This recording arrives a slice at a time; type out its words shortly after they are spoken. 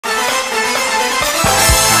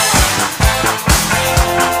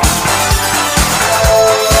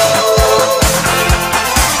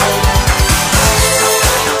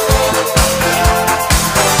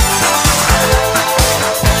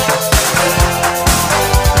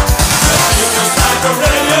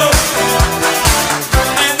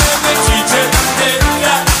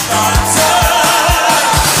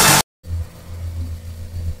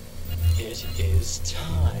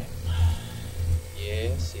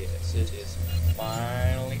Yes, it is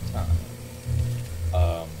finally time.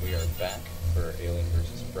 We are back for Alien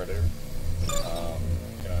vs. Predator.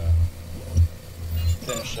 Gonna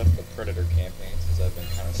finish up the Predator campaign since I've been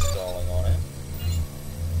kind of stalling on it.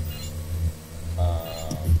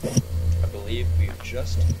 I believe we've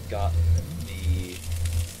just gotten the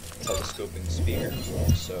telescoping spear,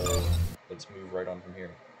 so let's move right on from here.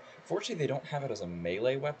 Fortunately, they don't have it as a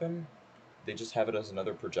melee weapon. They just have it as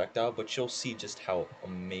another projectile, but you'll see just how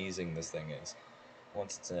amazing this thing is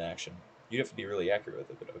once it's in action. You'd have to be really accurate with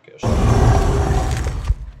it, but okay.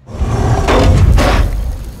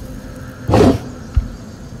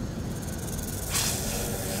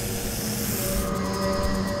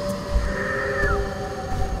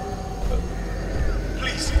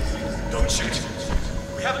 Please, don't shoot.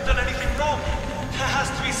 We haven't done anything wrong. There has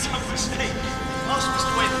to be some mistake. Ask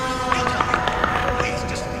Mr. Wayne. He'll tell me. Please,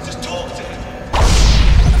 just talk to him.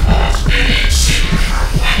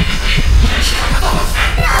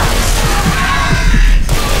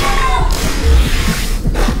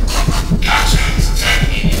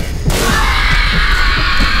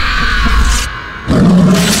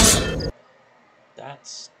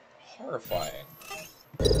 That's horrifying.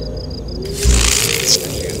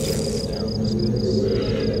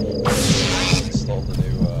 Installed the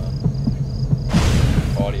new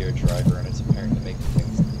audio driver, and it's apparently making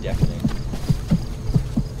things deafening.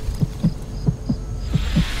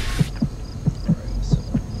 Alright, so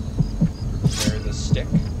prepare the stick.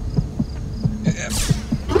 And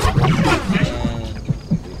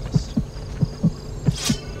completely missed.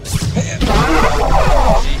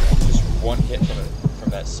 See, just one hit from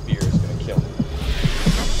that spear is gonna kill him.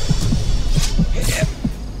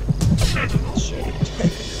 Shit.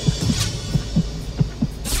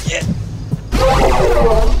 Yeah. There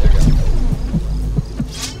we go.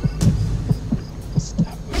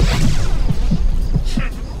 Stop moving.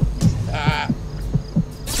 Ah.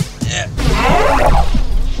 Yeah.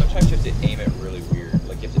 Sometimes you have to aim it really weird.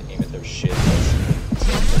 Like you have to aim at their shit.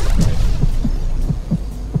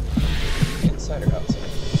 Inside or outside?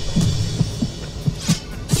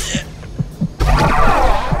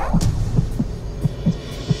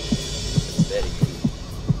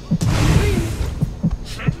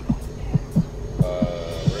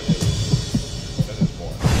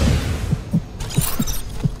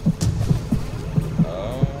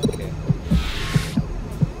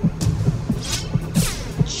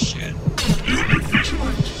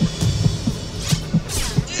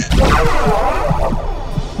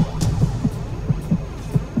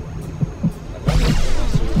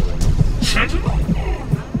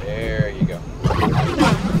 There you go.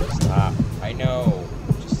 Stop. I know.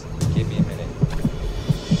 Just give me a minute.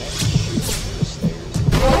 I have to shoot through the stairs.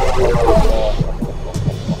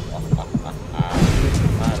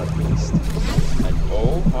 I'm a beast. And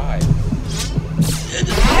oh, hi.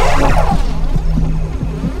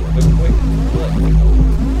 The quick flip.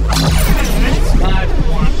 It's not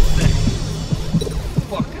one thing.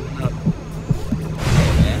 Fucking another.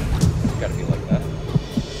 Hey, man. You gotta be like that.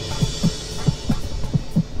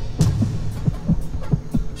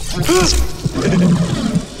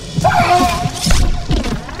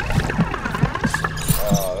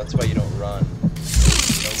 Oh, that's why you don't run.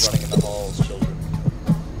 No running in the halls, children.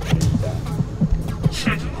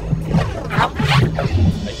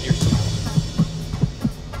 I hear someone.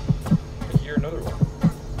 I hear another one.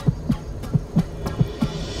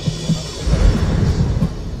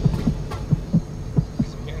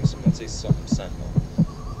 Because I'm hearing someone say something sentinel.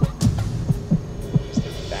 Because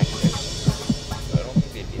they're back there. But I don't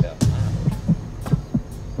think they'd be that loud.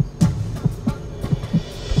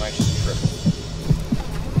 Or am I just tripping?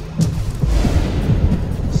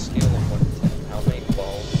 Scale of 1 to 10. How many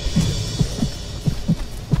balls do you shoot?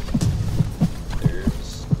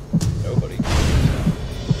 There's nobody.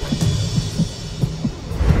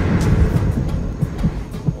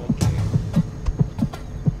 Okay.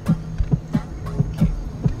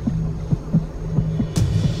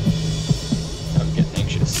 I'm getting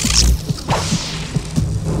anxious.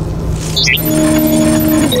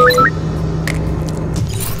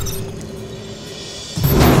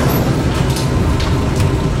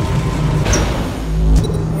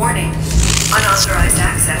 Warning. Unauthorized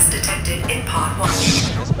access detected in Pod 1.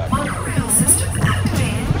 Monorail system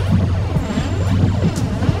activated.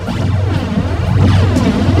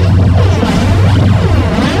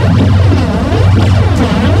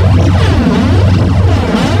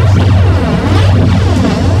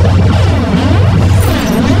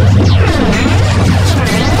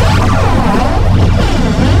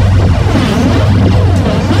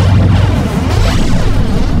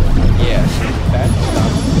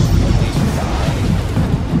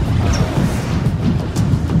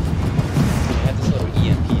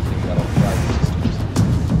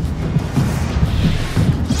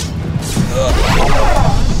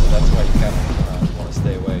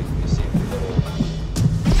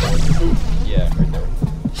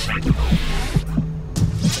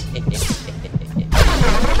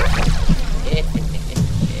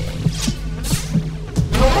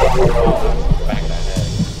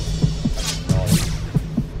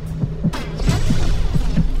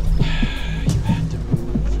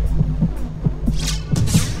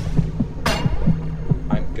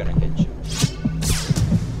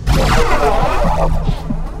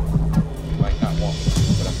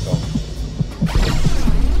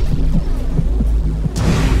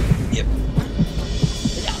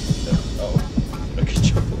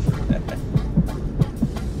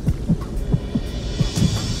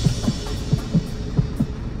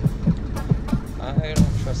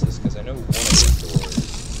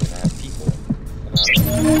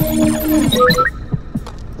 Why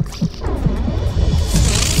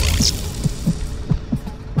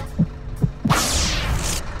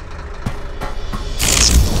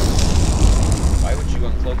would you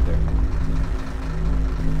uncloak there?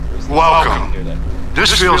 Welcome.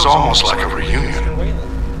 This feels almost like a reunion. Mr. Whalen.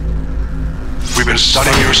 We've been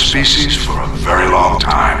studying your species for a very long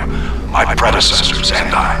time, my predecessors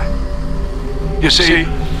and I. You see,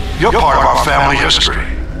 you're part of our family history.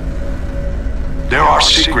 There are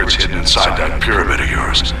secrets hidden inside that pyramid of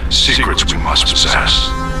yours, secrets we must possess.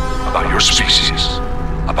 About your species,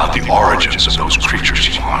 about the origins of those creatures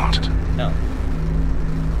you hunt. No.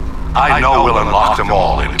 I know we'll unlock them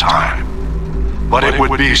all in time. But it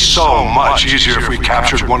would be so much easier if we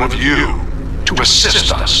captured one of you to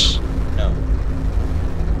assist us. No.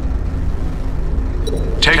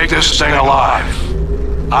 Take this thing alive.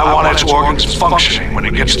 I want its organs functioning when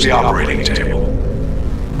it gets to the operating table.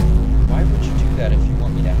 Why would you do that if you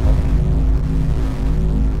want me to help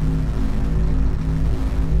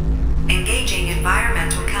you? Engaging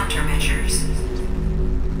environmental countermeasures.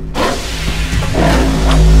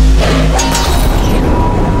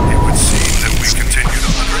 It would seem that we continue to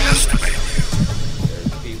underestimate you.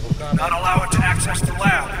 There's people coming. Not allow it to access the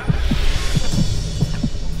lab.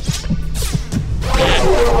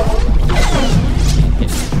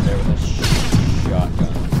 There with a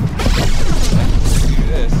shotgun. I can do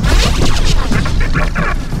this.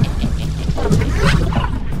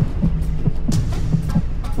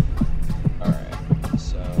 Alright,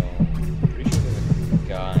 so pretty sure there's a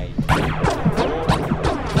guy here.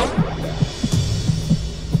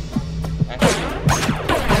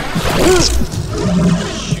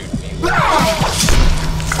 Shoot me.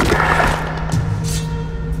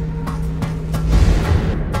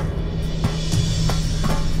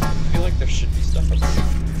 I feel like there should be stuff up here.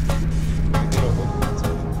 Maybe it'll open it up.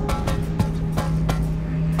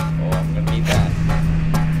 Oh, I'm gonna need that.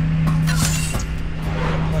 I'm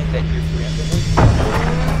gonna plant that here preemptively.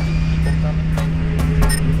 People coming.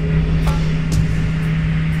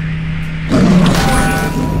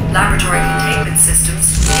 Laboratory containment systems.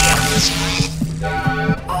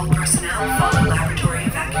 All personnel follow laboratory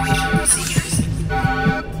evacuation procedures.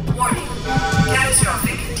 Warning.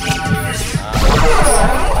 Catastrophic containment failure.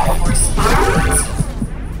 Force authorized.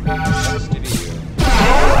 Sucks to be you.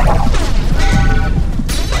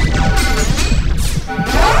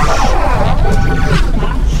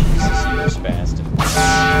 Jesus, you're spastic.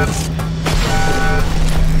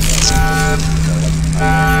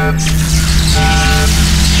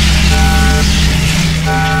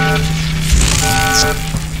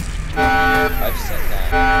 I've said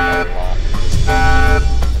that a lot. And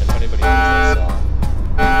if anybody knows that song,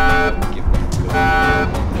 I would give them a good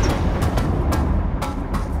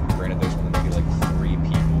Granted, there's only maybe like 3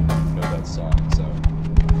 people who know that song, so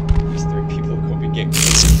these 3 people go be getting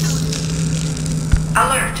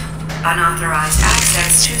Alert. Unauthorized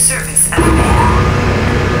access to service elevator.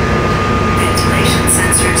 Ventilation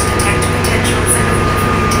sensors detect potential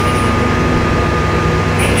xenophobic activity.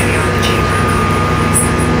 Entry on chamber compromised.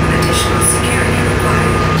 Additional security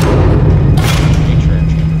required. nature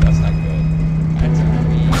chamber. That's not good. That's gonna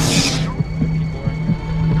be the people are here.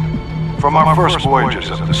 From our first voyages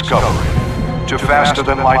of discovery to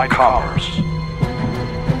faster-than-light commerce,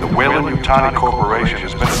 the Whalen-Yutani Corporation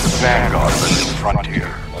has been at the vanguard of the new frontier.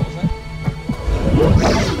 What was that?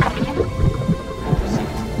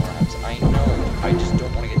 Labs. I know. I just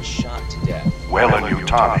don't want to get shot to death.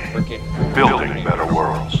 Whalen-Yutani, Frickin' building better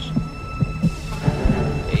worlds.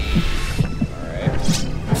 Hey. Alright.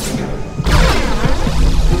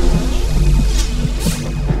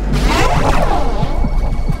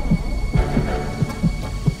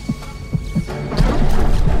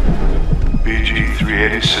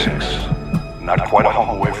 BG-386. Not quite a home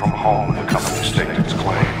away from home when the company staked its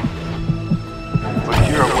claim. But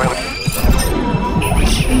here at Whalen...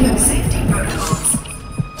 Initiating safety protocols.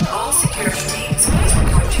 All security teams please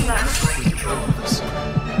report to laboratory controls.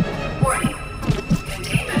 Warning.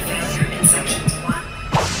 Containment failure in sections 1,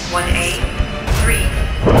 1A, 3,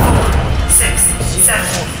 4, 6, 7,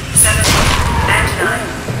 7, and 9.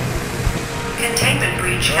 Containment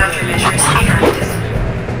breach countermeasures inactive.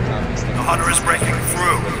 The hunter is breaking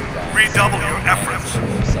through. Redouble your efforts.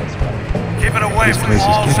 Keep it away from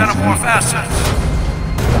all xenomorph assets.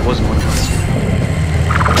 That wasn't one of us.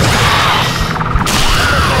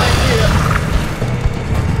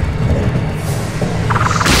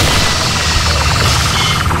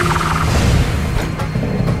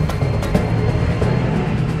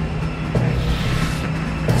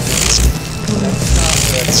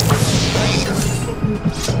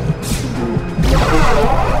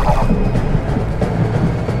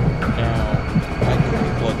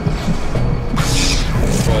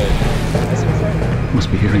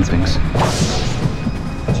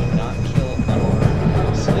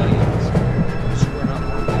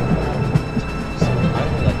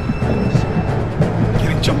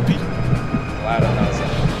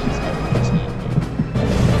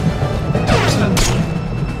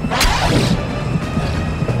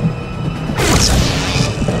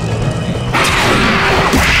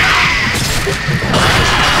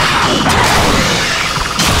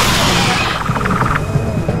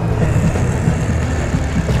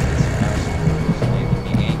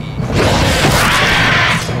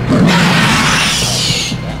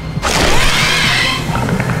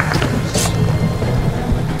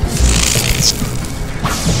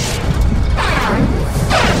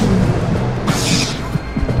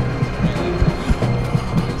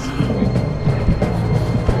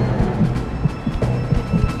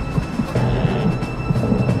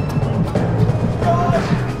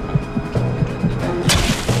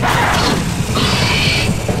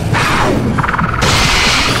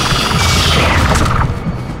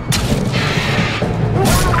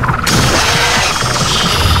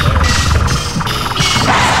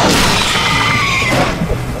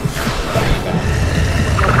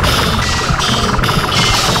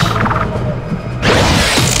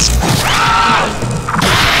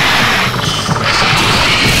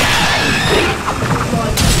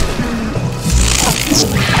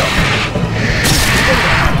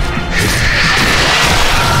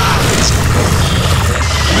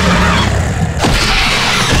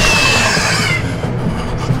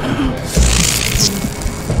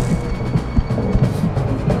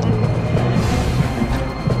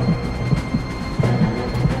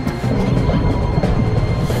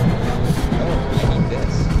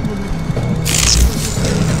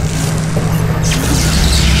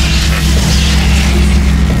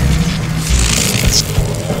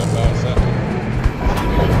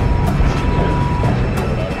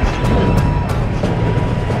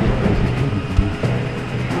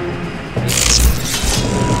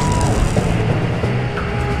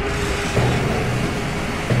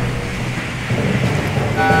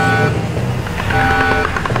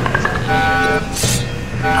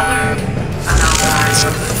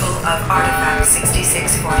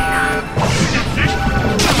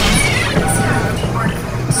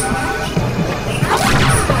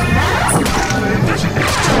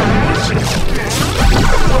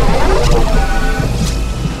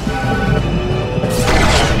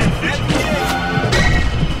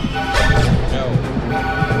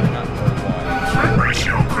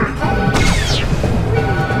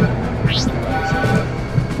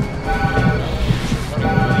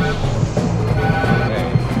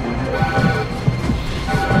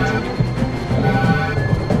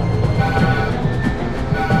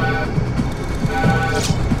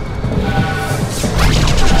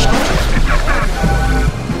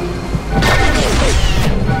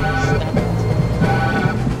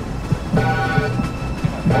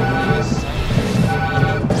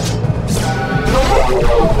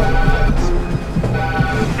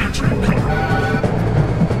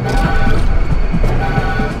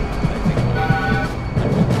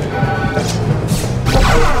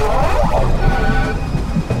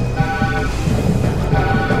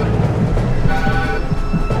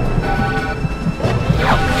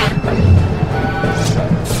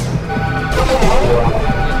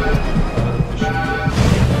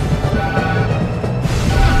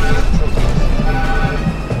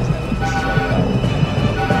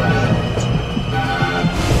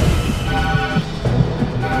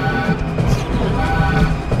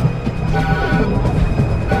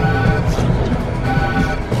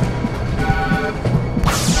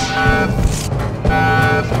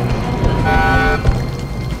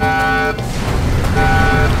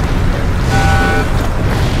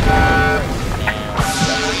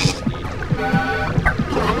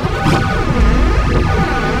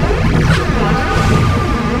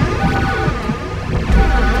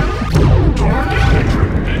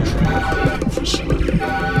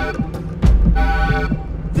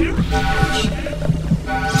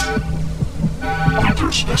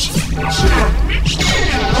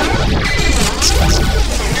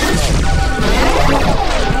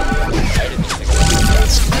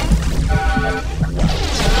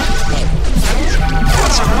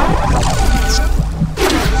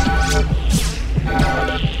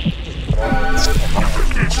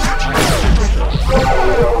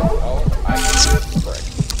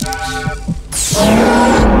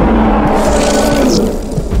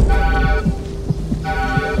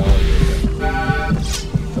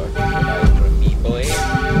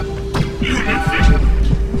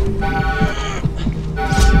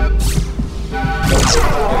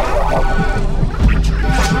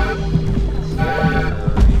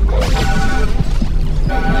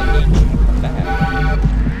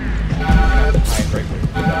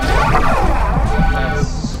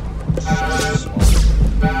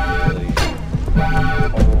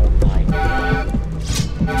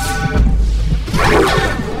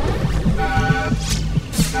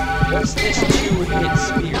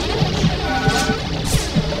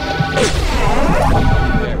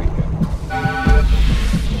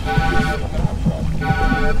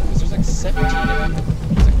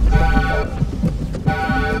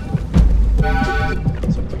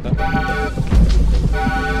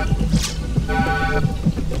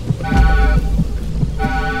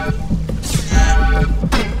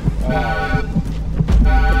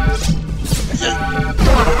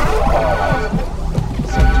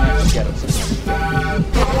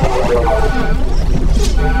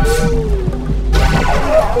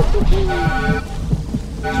 Oh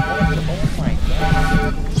my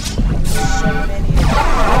god. There's so many.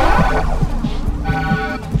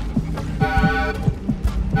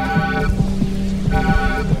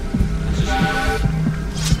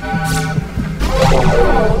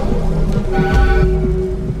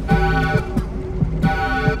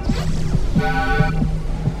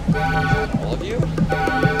 All of you?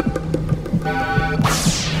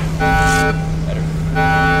 Better.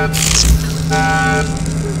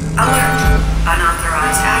 Alert.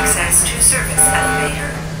 Unauthorized access to service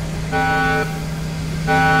elevator.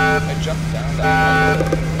 I jumped down that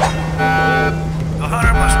elevator. The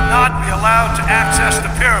hunter must not be allowed to access the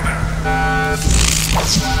pyramid.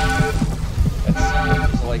 That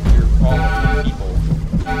sounds like you're calling people.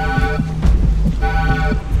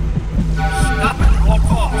 Stop it at all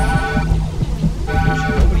costs. There's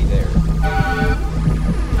nobody there.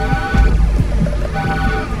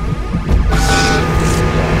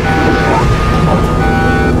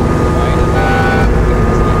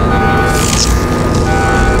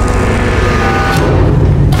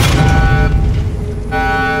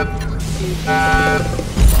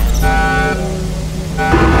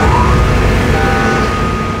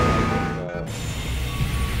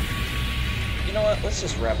 You know what? Let's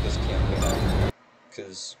just wrap this campaign up,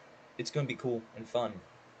 because it's gonna be cool and fun.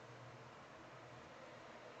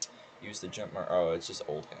 Use the jump mark. Oh, it's just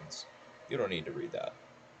old hands. You don't need to read that.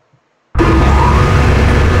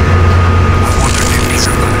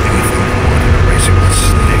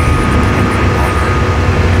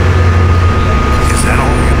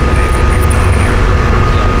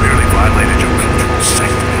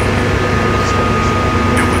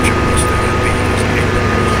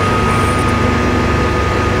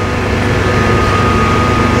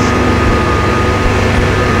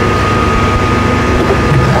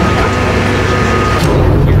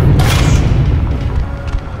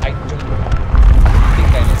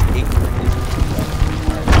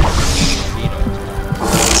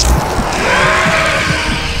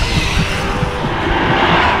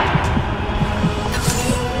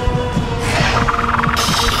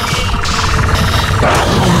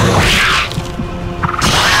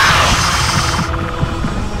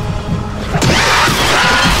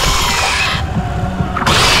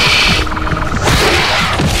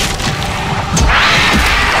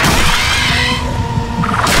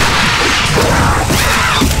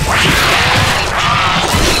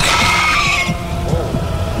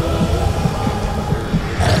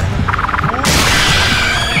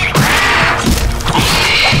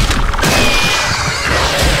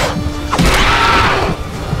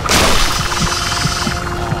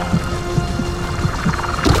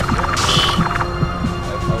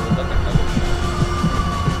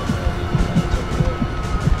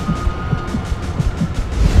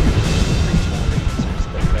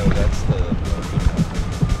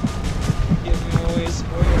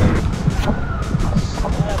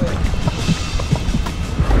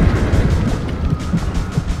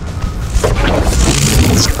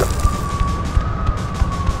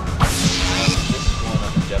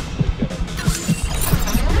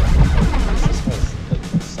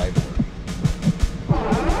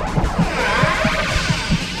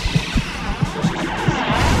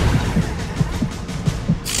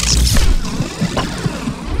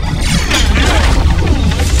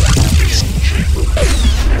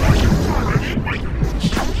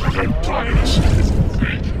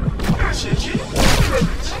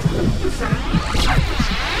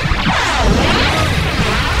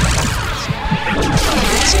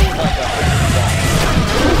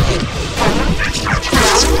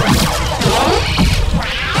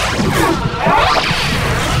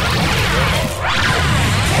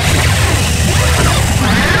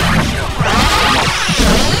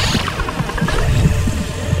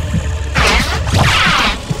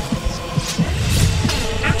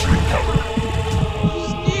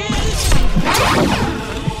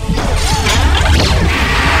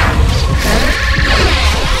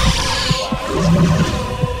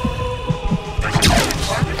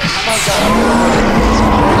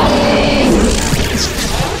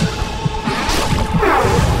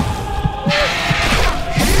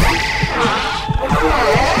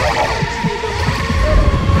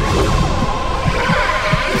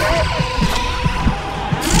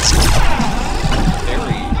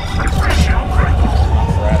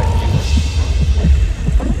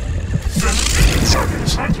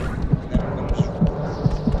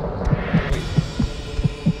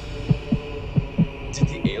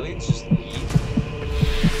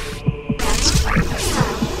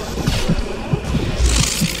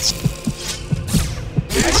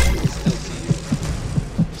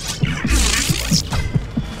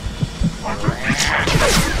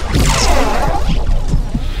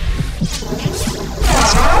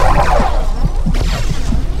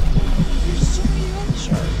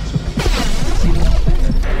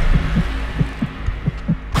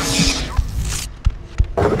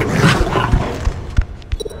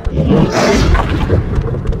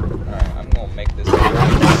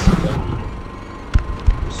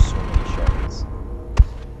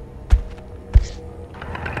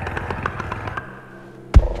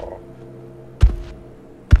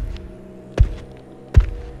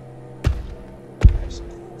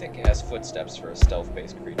 footsteps for a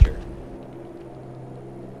stealth-based creature.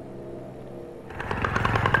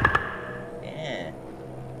 Yeah.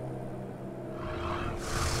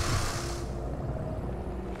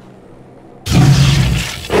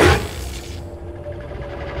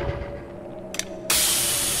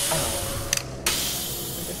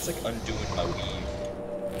 It's like undoing my weave.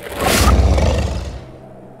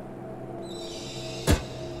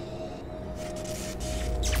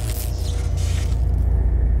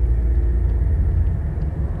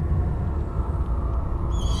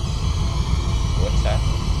 What's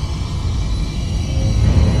happening?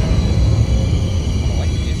 I don't like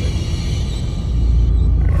the music.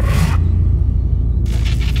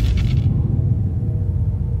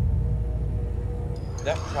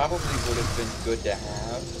 That probably would have been good to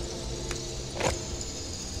have.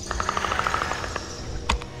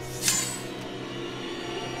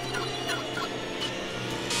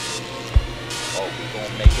 Oh, we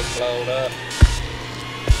gonna make it float up.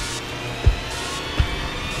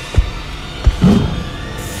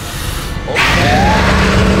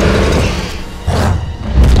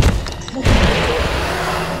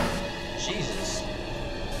 Jesus.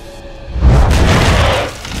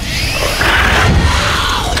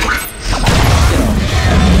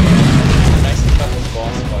 Nice couple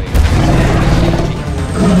boss fight.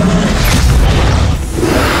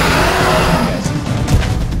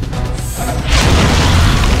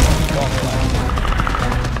 Don't relax.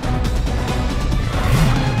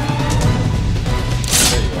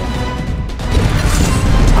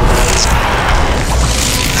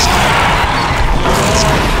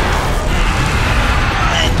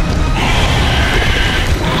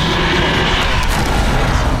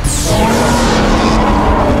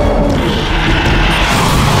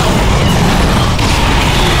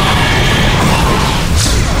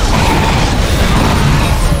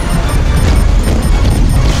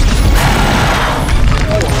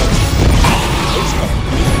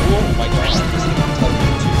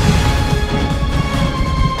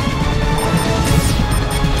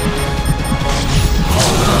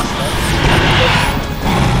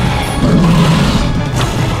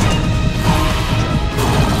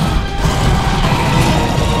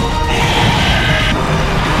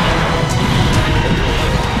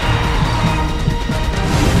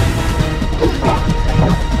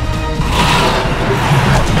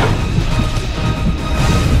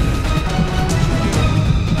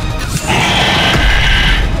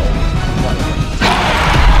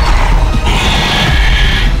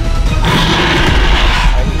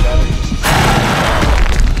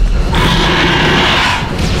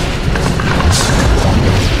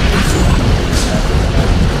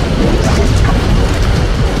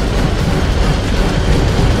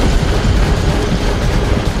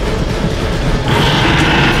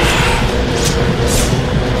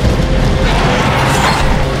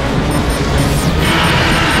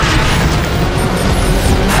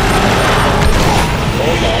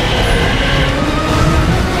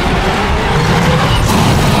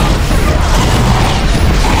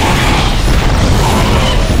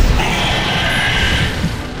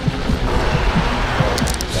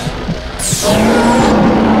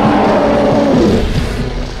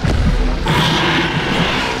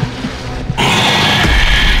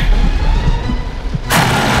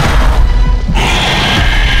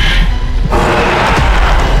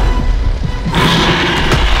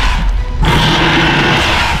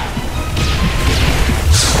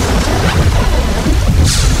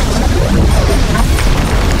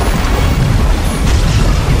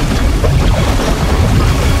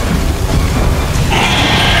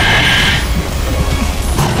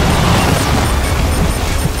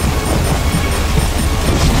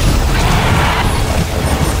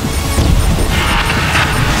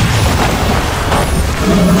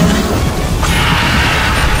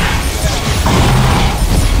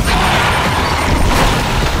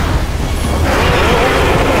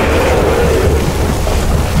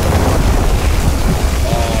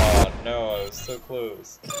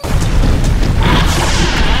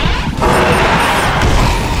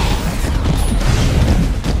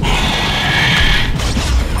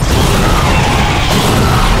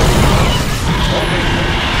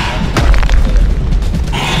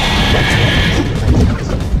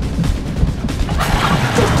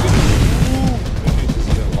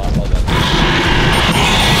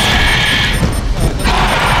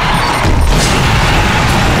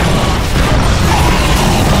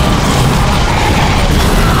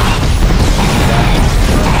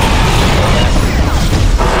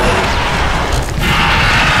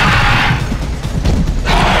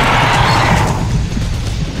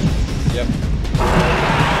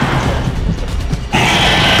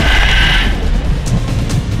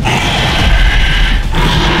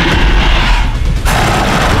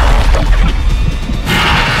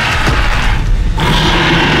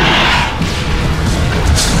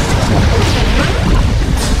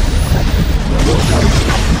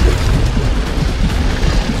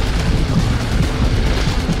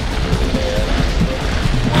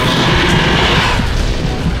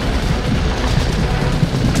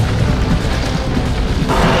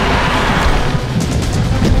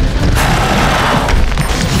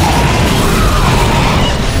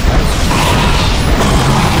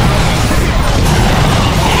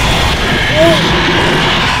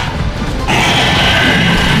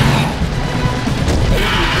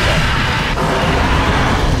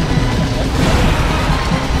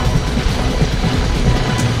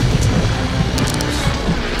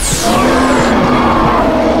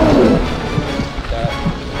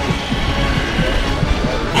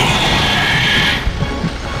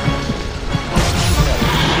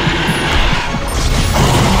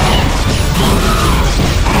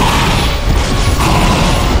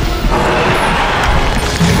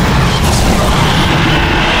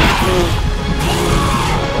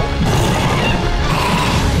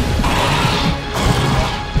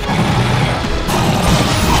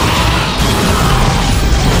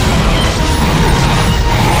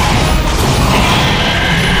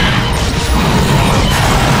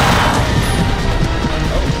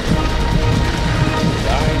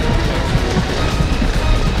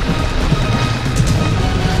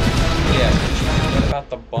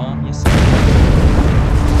 the bomb, you say?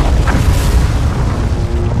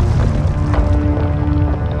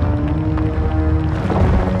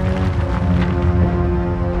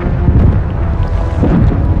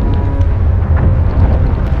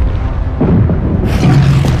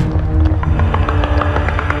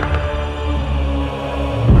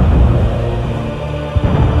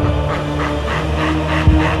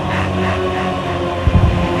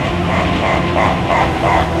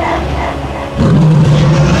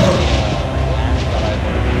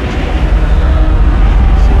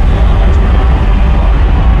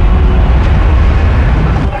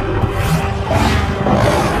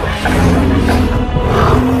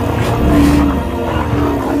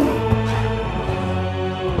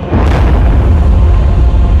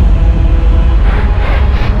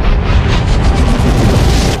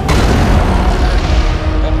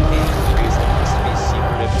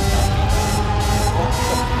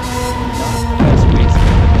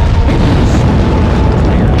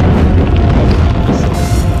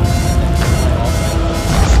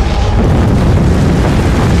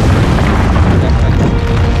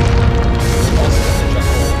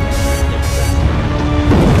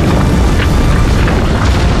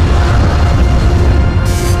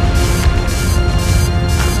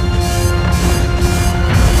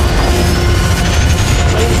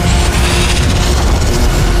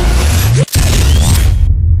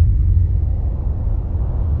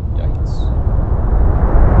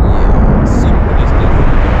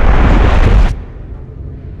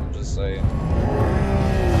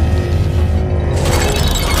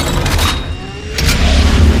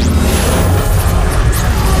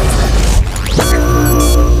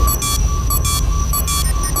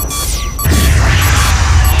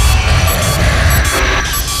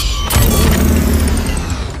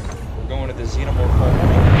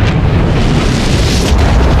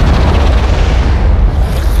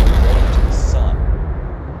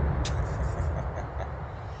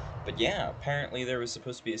 But yeah, apparently there was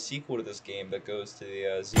supposed to be a sequel to this game that goes to the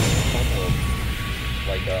Xenomorph.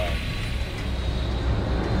 Like, I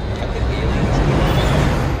think Aliens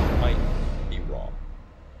might be wrong.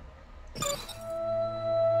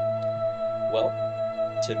 Well,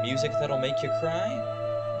 to music that'll make you cry,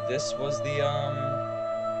 this was the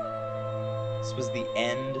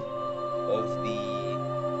end of the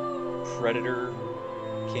Predator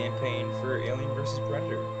campaign for Alien vs.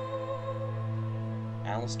 Predator.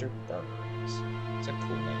 Alistair Burns. It's a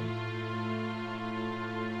cool name.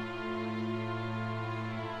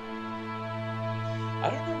 I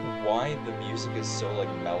don't know why the music is so, like,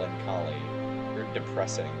 melancholy or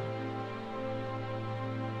depressing.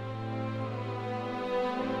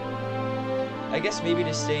 I guess maybe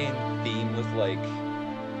to stay in theme with, like,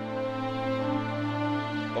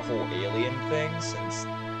 the whole alien thing, since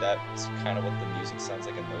that's kind of what the music sounds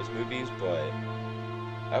like in those movies, but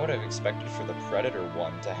I would have expected for the Predator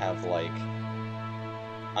one to have, like,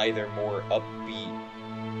 either more upbeat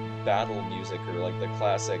battle music or, like, the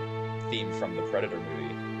classic theme from the Predator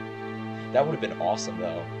movie. That would have been awesome,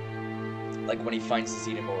 though. Like, when he finds the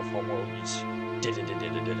Xenomorph homeworld, he's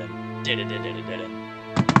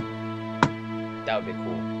that would be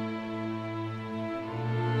cool.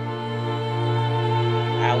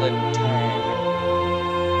 Alan Tang.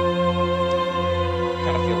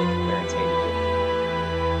 Kind of feel like your parents hated it.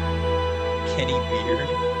 Kenny Beard.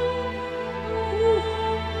 Ooh,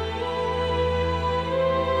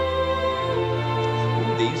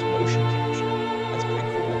 these motion capture. That's pretty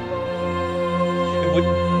cool. It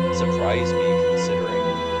wouldn't surprise me considering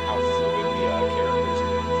how fluid the characters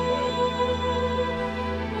move, but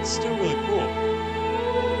it's still really cool.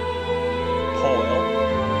 Paul L.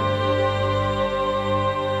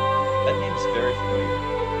 That name's very familiar.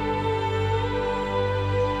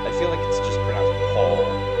 I feel like it's just pronounced Paul,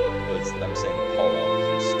 but it's them saying Paul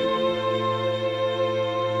L. is stupid.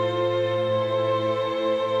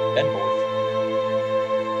 Ben North.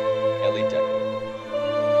 Ellie Decker.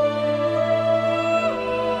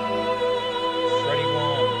 Freddie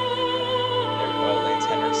Wong. There we go, Lance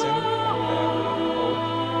Henriksen.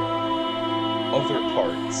 Other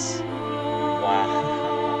parts. Wow.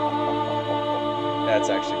 That's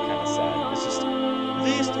actually kind of sad. It's just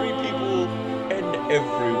these three people and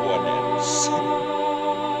everyone else.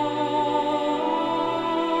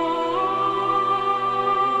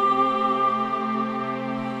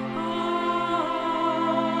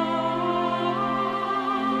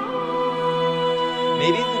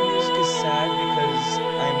 Maybe the music is sad because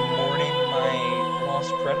I'm mourning my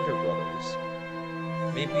lost Predator brothers.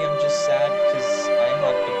 Maybe I'm just sad because I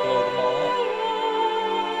have to blow them all up.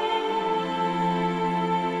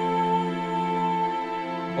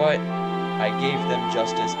 But I I gave them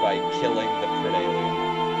justice by killing the Predalien.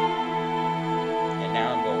 And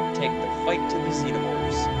now I'm going to take the fight to the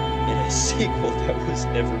Xenomorphs in a sequel that was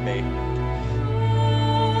never made.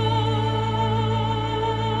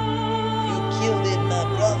 You killed it, my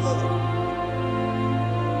brother.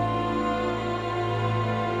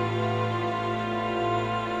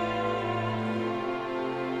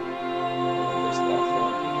 There's a lot of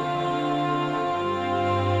foreign people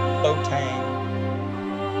here. Botang.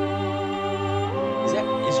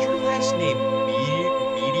 Is your last name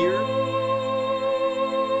Meteor?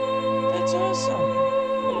 That's awesome.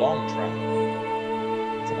 A long track.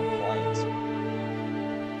 It's an appliance.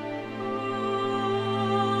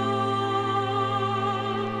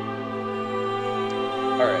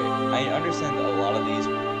 Alright, I understand that a lot of these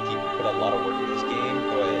people put a lot of work in this game,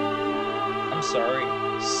 but I'm sorry,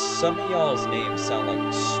 some of y'all's names sound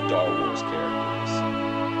like Star Wars characters.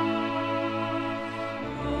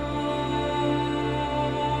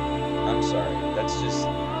 I'm sorry, that's just,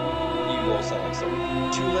 you all sound like Star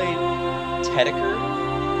Wars. Too Late Tedeker?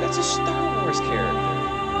 That's a Star Wars character.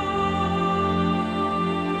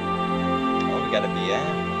 Oh, we got a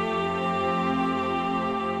BM.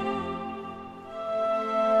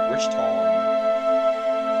 Rich Tom.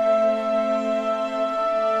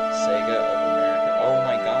 Sega of America. Oh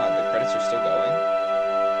my god, the credits are still going?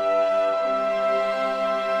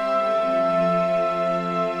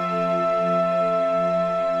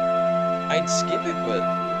 I'd skip it, but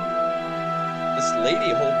this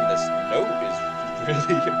lady holding this note is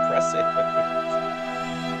really impressive.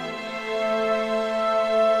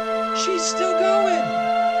 She's still going!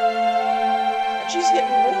 And she's hitting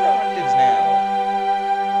more octaves now.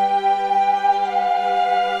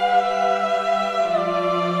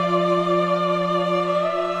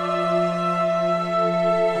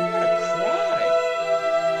 I'm gonna cry.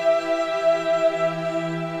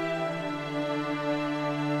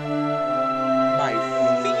 My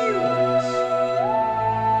feels.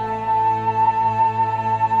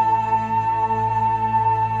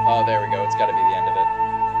 Oh, there we go. It's got to be the end of it.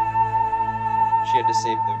 She had to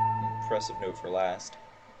save the impressive note for last.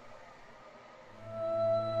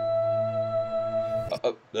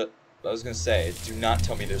 I was gonna say, do not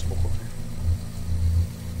tell me there's more.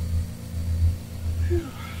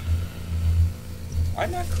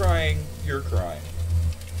 I'm not crying, you're crying.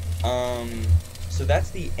 So that's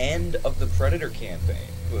the end of the Predator campaign.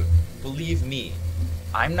 But believe me,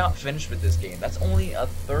 I'm not finished with this game. That's only a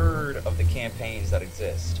third of the campaigns that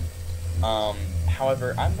exist.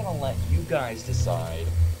 However, I'm gonna let you guys decide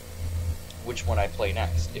which one I play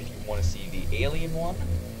next. If you want to see the alien one,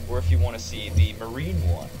 or if you want to see the marine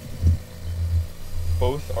one.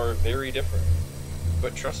 Both are very different.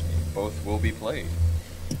 But trust me, both will be played.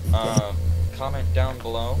 Comment down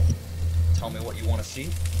below. Tell me what you want to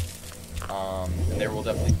see. And there will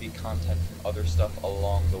definitely be content from other stuff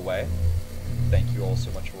along the way. Thank you all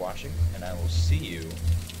so much for watching, and I will see you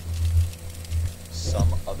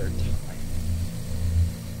some other time.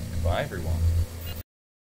 Goodbye, everyone.